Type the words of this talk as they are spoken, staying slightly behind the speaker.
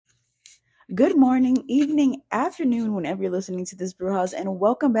Good morning, evening, afternoon, whenever you're listening to this Brewhouse, and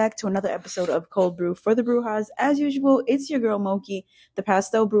welcome back to another episode of Cold Brew for the Brewhouse. As usual, it's your girl Moki, the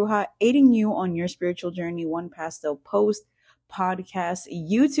Pastel Brewha, aiding you on your spiritual journey, one pastel post, podcast,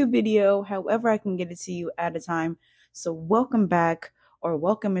 YouTube video, however I can get it to you at a time. So welcome back, or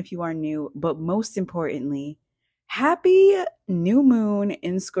welcome if you are new, but most importantly, happy new moon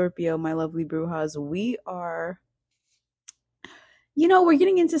in Scorpio, my lovely Brewhouse. We're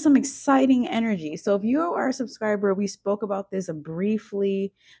getting into some exciting energy. So if you are a subscriber, we spoke about this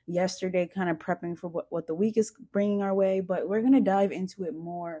briefly yesterday, kind of prepping for what the week is bringing our way, but we're going to dive into it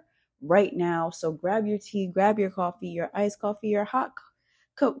more right now. So grab your tea, grab your coffee, your iced coffee, your hot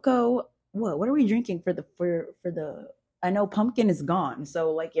cocoa. What are we drinking for the I know pumpkin is gone.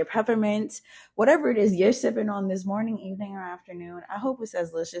 So like your peppermint, whatever it is you're sipping on this morning, evening, or afternoon. I hope it's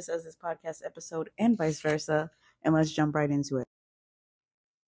as delicious as this podcast episode and vice versa. And let's jump right into it.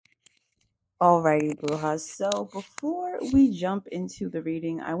 Alrighty, Brujas. So before we jump into the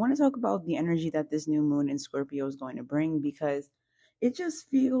reading, I want to talk about the energy that this new moon in Scorpio is going to bring because it just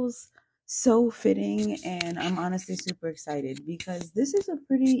feels so fitting, and I'm honestly super excited because this is a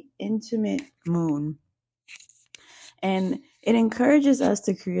pretty intimate moon, and it encourages us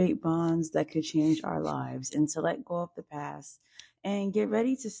to create bonds that could change our lives and to let go of the past and get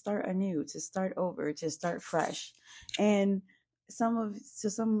ready to start anew, to start over, to start fresh. And some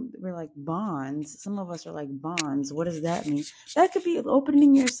we're like bonds. Some of us are like bonds. What does that mean? That could be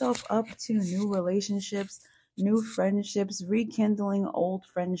opening yourself up to new relationships, new friendships, rekindling old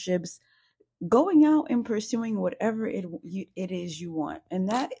friendships, going out and pursuing whatever it is you want. And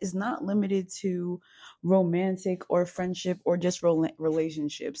that is not limited to romantic or friendship or just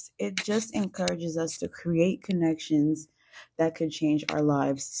relationships. It just encourages us to create connections that could change our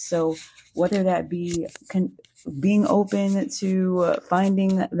lives. So whether that be being open to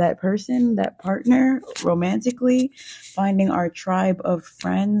finding that person, that partner romantically, finding our tribe of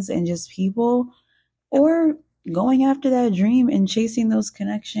friends and just people, or going after that dream and chasing those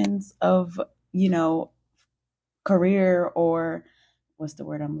connections of, you know, career, or what's the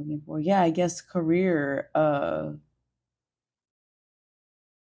word I'm looking for? Yeah, I guess career.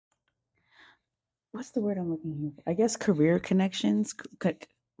 What's the word I'm looking for? I guess career connections,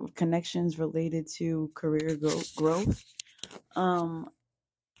 connections related to career growth. Um,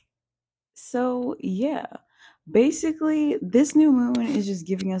 so yeah, basically, this new moon is just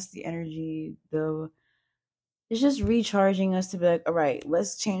giving us the energy, it's just recharging us to be like, all right,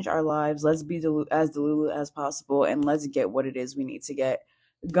 let's change our lives. Let's be as delulu as possible, and let's get what it is we need to get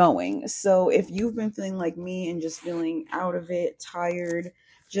going. So if you've been feeling like me and just feeling out of it, tired,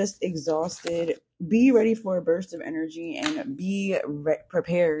 just exhausted, be ready for a burst of energy and be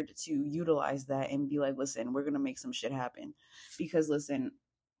prepared to utilize that and be like, listen, we're going to make some shit happen. Because listen,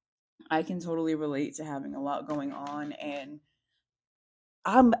 I can totally relate to having a lot going on, and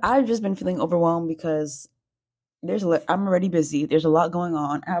I've just been feeling overwhelmed because I'm already busy. There's a lot going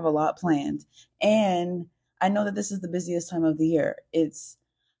on. I have a lot planned. And I know that this is the busiest time of the year. It's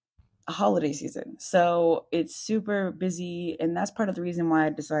a holiday season. So it's super busy. And that's part of the reason why I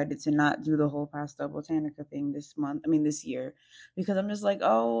decided to not do the whole Pastel Botanica thing this year. Because I'm just like,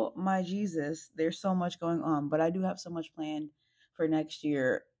 oh my Jesus, there's so much going on. But I do have so much planned for next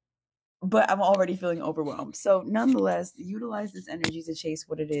year, but I'm already feeling overwhelmed. So, nonetheless, utilize this energy to chase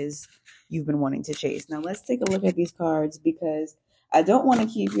what it is you've been wanting to chase. Now, let's take a look at these cards because I don't want to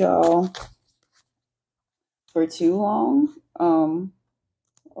keep y'all for too long.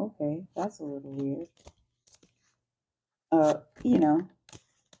 Okay, that's a little weird. Uh, you know,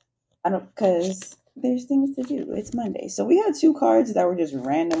 I don't, because there's things to do. It's Monday. So, we had two cards that were just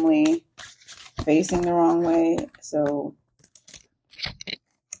randomly facing the wrong way. So,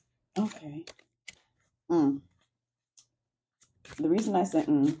 okay. The reason I said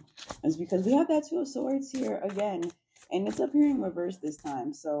is because we have that Two of Swords here again, and it's appearing reversed this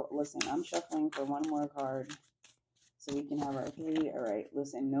time. So listen, I'm shuffling for one more card so we can have our three. All right,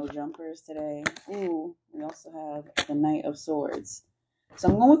 listen, no jumpers today. Ooh, we also have the Knight of Swords. So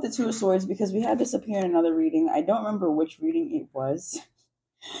I'm going with the Two of Swords because we had this appear in another reading. I don't remember which reading it was.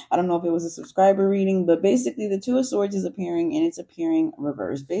 I don't know if it was a subscriber reading, but basically the Two of Swords is appearing, and it's appearing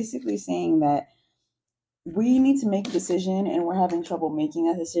reversed, basically saying that we need to make a decision and we're having trouble making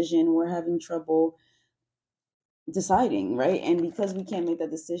that decision. We're having trouble deciding, right? And because we can't make that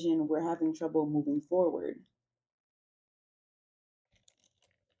decision, we're having trouble moving forward.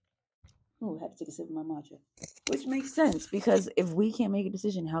 Oh, I had to take a sip of my matcha. Which makes sense because if we can't make a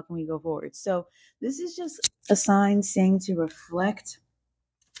decision, how can we go forward? So this is just a sign saying to reflect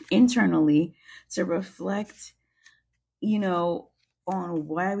internally, to reflect, you know, on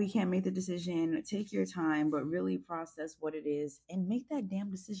why we can't make the decision. Take your time, but really process what it is and make that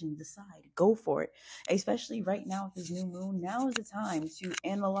damn decision. Decide. Go for it. Especially right now with this new moon. Now is the time to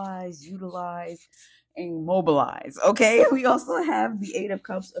analyze, utilize, and mobilize. Okay. We also have the Eight of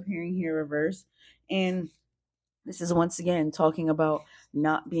Cups appearing here reverse. And this is once again talking about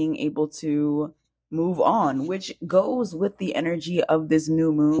not being able to move on, which goes with the energy of this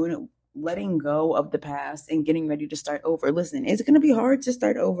new moon, letting go of the past and getting ready to start over. Listen, it's going to be hard to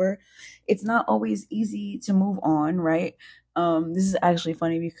start over. It's not always easy to move on, right? This is actually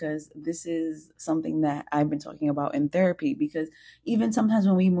funny because this is something that I've been talking about in therapy, because even sometimes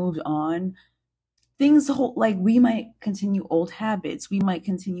when we moved on, things like we might continue old habits, we might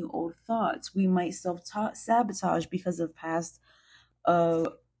continue old thoughts, we might self sabotage because of uh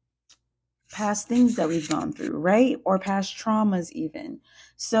past things that we've gone through, right? Or past traumas even.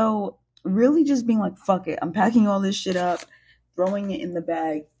 So really just being like, fuck it, I'm packing all this shit up, throwing it in the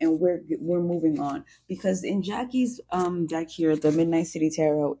bag, and we're moving on. Because in Jackie's deck here, the Midnight City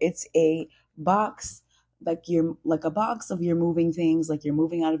Tarot, it's a box, like a box of your moving things, like you're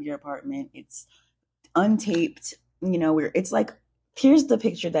moving out of your apartment. It's untaped, where it's like, here's the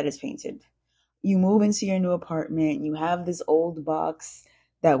picture that is painted. You move into your new apartment, you have this old box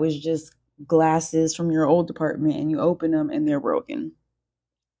that was just glasses from your old apartment, and you open them and they're broken.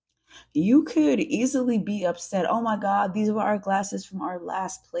 You could easily be upset. Oh my God, these were our glasses from our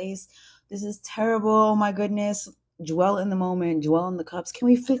last place. This is terrible. Oh my goodness. Dwell in the moment, dwell in the cups. Can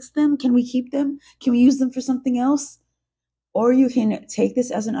we fix them? Can we keep them? Can we use them for something else? Or you can take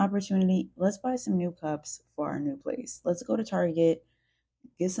this as an opportunity. Let's buy some new cups for our new place. Let's go to Target,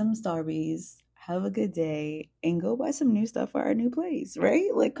 get some Starbies, have a good day, and go buy some new stuff for our new place, right?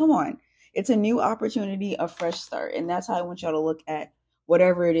 Like, come on. It's a new opportunity, a fresh start. And that's how I want y'all to look at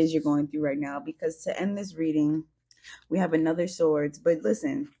whatever it is you're going through right now. Because to end this reading, we have another swords. But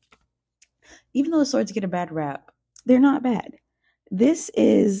listen, even though the swords get a bad rap, they're not bad. This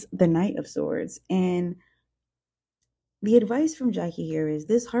is the Knight of Swords. And the advice from Jackie here is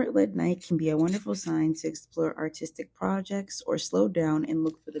this heart-led night can be a wonderful sign to explore artistic projects or slow down and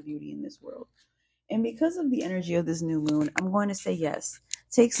look for the beauty in this world. And because of the energy of this new moon, I'm going to say yes.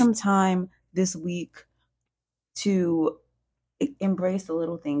 Take some time this week to embrace the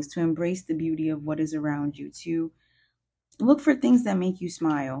little things, to embrace the beauty of what is around you, to look for things that make you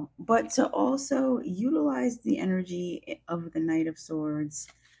smile, but to also utilize the energy of the Knight of Swords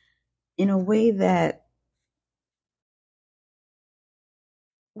in a way that,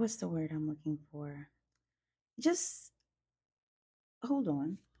 what's the word I'm looking for? Just hold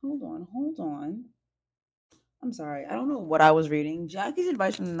on. I'm sorry. I don't know what I was reading. Jackie's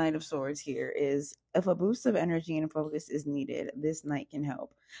advice from the Knight of Swords here is if a boost of energy and focus is needed, this night can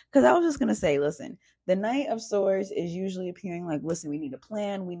help. Because I was just going to say, listen, the Knight of Swords is usually appearing like, listen, we need a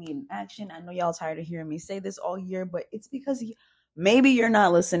plan, we need an action. I know y'all tired of hearing me say this all year, but it's because maybe you're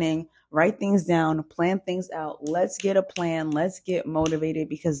not listening. Write things down, plan things out. Let's get a plan. Let's get motivated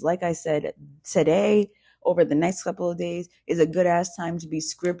because, like I said, today, over the next couple of days, is a good ass time to be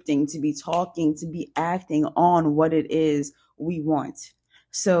scripting, to be talking, to be acting on what it is we want.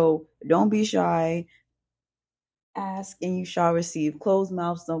 So don't be shy. Ask and you shall receive. Closed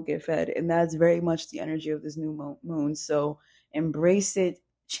mouths don't get fed. And that's very much the energy of this new moon. So embrace it,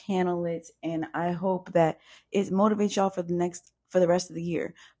 channel it, and I hope that it motivates y'all for the rest of the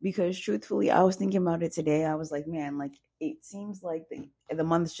year. Because truthfully, I was thinking about it today. I was like, man, like it seems like the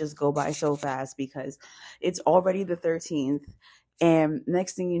months just go by so fast because it's already the 13th. And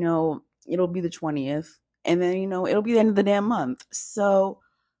next thing you know, it'll be the 20th. And then, it'll be the end of the damn month. So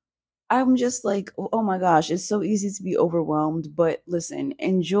I'm just like, oh my gosh, it's so easy to be overwhelmed. But listen,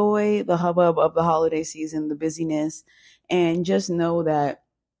 enjoy the hubbub of the holiday season, the busyness, and just know that,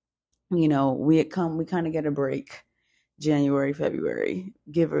 we kind of get a break January, February,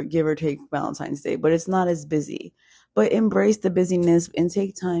 give or take Valentine's Day, but it's not as busy. But embrace the busyness and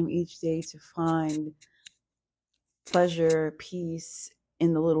take time each day to find pleasure, peace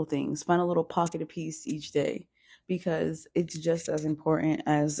in the little things. Find a little pocket of peace each day because it's just as important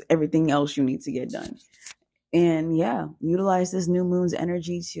as everything else you need to get done. And yeah, utilize this new moon's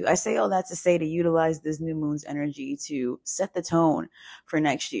energy I say all that to say to utilize this new moon's energy to set the tone for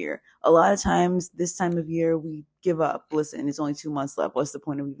next year. A lot of times this time of year, we give up. Listen, it's only 2 months left. What's the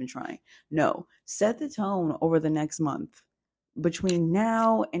point of even trying? No, set the tone over the next month. Between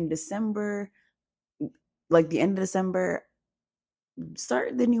now and December, like the end of December,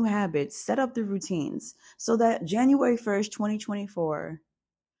 start the new habits, set up the routines so that January 1st, 2024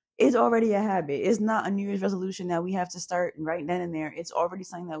 is already a habit. It's not a New Year's resolution that we have to start right then and there. It's already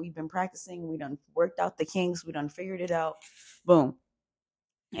something that we've been practicing. We done worked out the kinks. We done figured it out. Boom.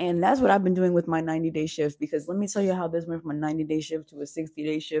 And that's what I've been doing with my 90-day shift, because let me tell you how this went from a 90-day shift to a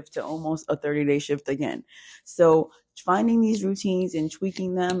 60-day shift to almost a 30-day shift again. So finding these routines and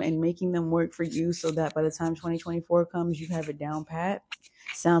tweaking them and making them work for you so that by the time 2024 comes, you have it down pat,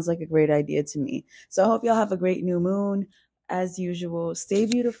 sounds like a great idea to me. So I hope y'all have a great new moon. As usual, stay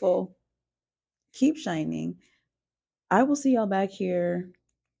beautiful, keep shining. I will see y'all back here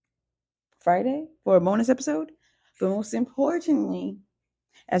Friday for a bonus episode. But most importantly,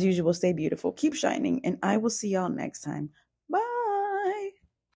 as usual, stay beautiful, keep shining, and I will see y'all next time.